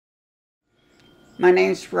My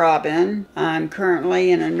name's Robin. I'm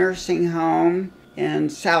currently in a nursing home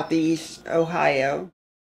in southeast Ohio.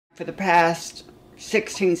 For the past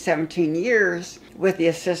 16, 17 years, with the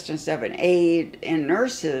assistance of an aide and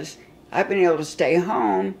nurses, I've been able to stay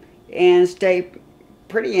home and stay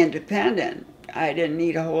pretty independent. I didn't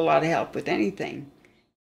need a whole lot of help with anything.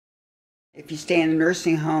 If you stay in a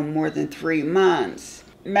nursing home more than 3 months,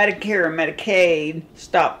 Medicare and Medicaid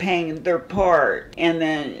stop paying their part, and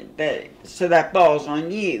then so that falls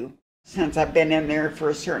on you. Since I've been in there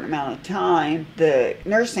for a certain amount of time, the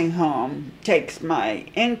nursing home takes my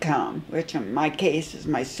income, which in my case is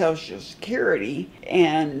my Social Security,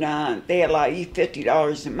 and they allow you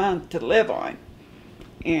 $50 a month to live on.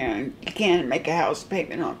 And you can't make a house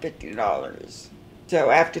payment on $50.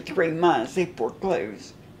 So after 3 months, they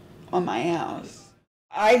foreclose on my house.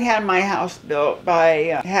 I had my house built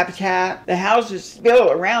by Habitat. The house was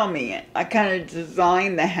built around me. I kind of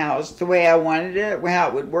designed the house the way I wanted it, how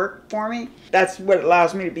it would work for me. That's what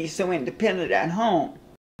allows me to be so independent at home.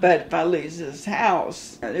 But if I lose this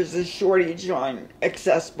house, there's a shortage on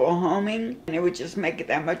accessible homing, and it would just make it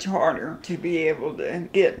that much harder to be able to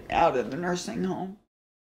get out of the nursing home.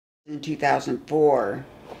 In 2004,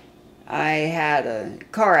 I had a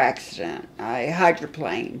car accident. I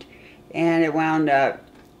hydroplaned, and it wound up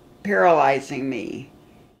paralyzing me.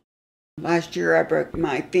 Last year I broke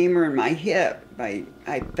my femur and my hip. I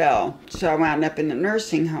fell, so I wound up in the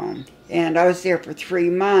nursing home. And I was there for 3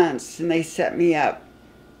 months, and they set me up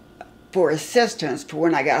for assistance for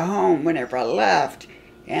when I got home, whenever I left.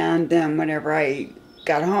 And then whenever I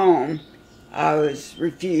got home, I was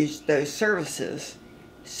refused those services.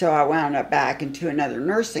 So I wound up back into another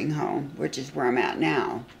nursing home, which is where I'm at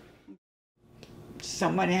now.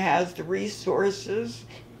 Someone has the resources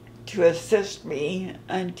to assist me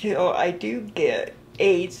until I do get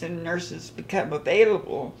aides and nurses become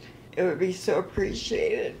available, it would be so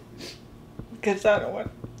appreciated, because I don't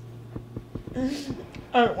want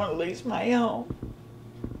to lose my home.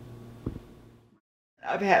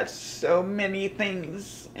 I've had so many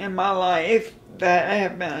things in my life that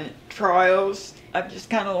have been trials. I've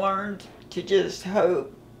just kind of learned to just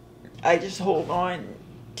hope. I just hold on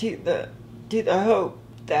to the hope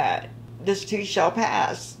that this too shall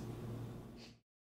pass.